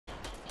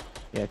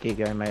Yeah, keep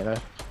going, mate, though.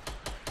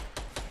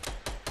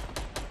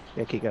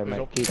 Yeah, keep going,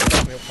 mate. Keep Up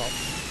going. top.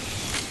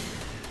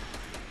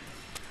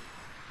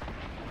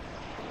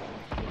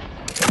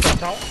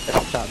 Out. They're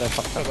popped out, they're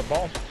popped To out. the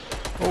bottom.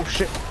 Oh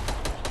shit!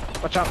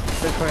 Watch out!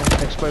 Look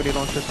for exploding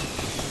launchers.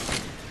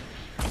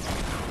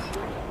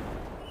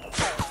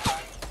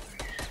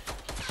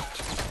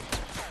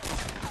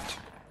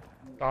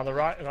 On the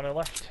right and on the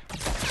left.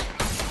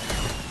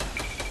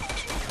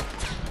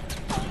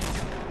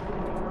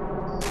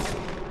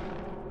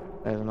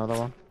 There's another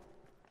one.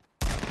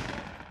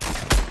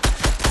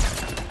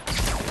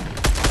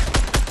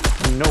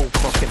 No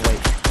fucking way.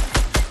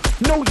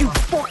 No, you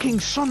fucking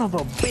son of a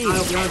bitch!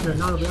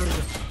 No, behind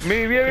you.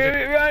 Me,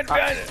 behind.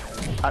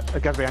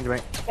 Guy's behind you,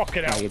 mate.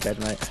 Fucking Now hell. you're dead,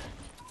 mate.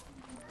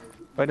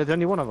 Wait, there's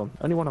only one of them.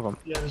 Only one of them.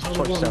 Yeah, there's Watch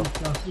only one.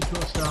 yourself. You've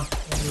got a star.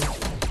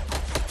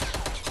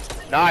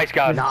 Nice,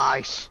 guys.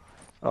 Nice!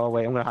 Oh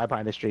wait, I'm gonna hide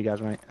behind this tree, guys,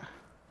 mate.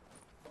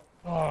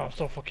 Oh, I'm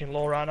so fucking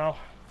low right now.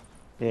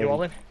 Yeah, You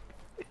all in?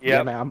 Yeah,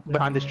 Yep. mate, I'm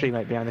behind this tree,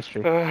 mate, behind this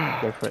tree.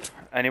 Go for it.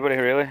 Anybody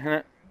really?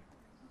 Innit?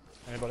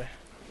 Anybody?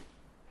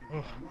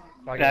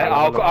 Yeah,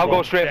 I'll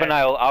go straight for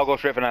Niall. I'll go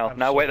straight for Niall. I'm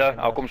Now so wait there. fucking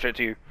I'll dead. come straight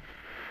to you.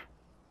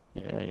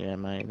 Yeah,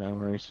 mate, no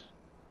worries.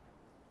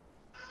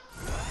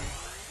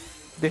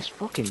 This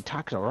fucking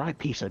tag's a right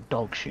piece of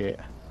dog shit.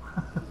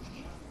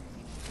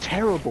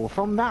 Terrible.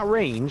 From that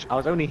range, I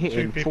was only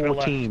hitting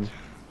 14.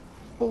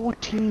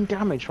 14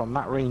 damage from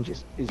that range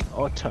is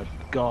utter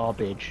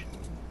garbage.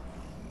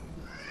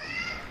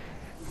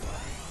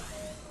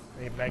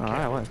 Alright,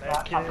 well.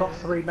 I've got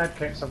 3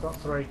 medkits. I've got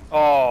 3.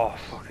 Oh,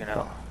 fucking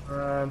hell.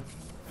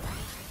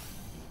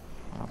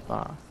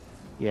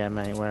 Yeah,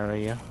 mate, where are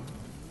you?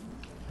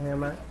 Yeah,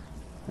 mate.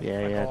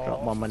 Yeah,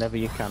 drop one whenever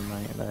you can,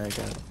 mate. There you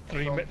go.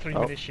 Three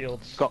Oh. mini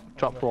shields.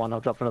 Drop one, I'll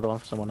drop another one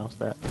for someone else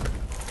there.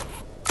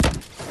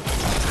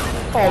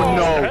 Oh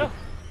no!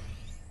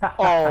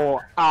 Oh,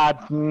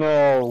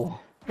 no!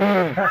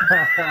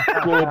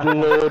 Good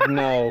lord,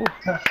 no!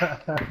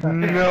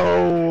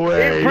 No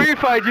way! In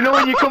pre-fight, you know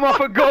when you come off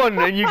a gun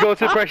and you go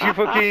to press your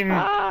fucking...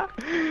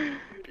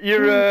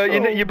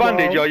 your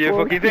bandage or your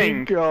fucking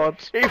thing? God.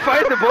 He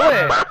fired the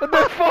bullet! What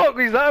the fuck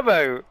is that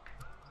about?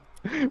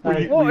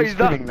 Were you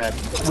streaming then?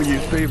 Were you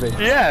streaming?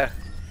 Yeah!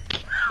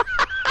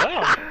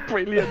 Wow.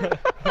 Brilliant!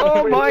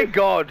 Oh my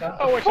god!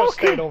 I wish I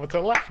stayed over to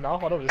the left now.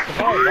 I don't just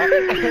survive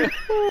that.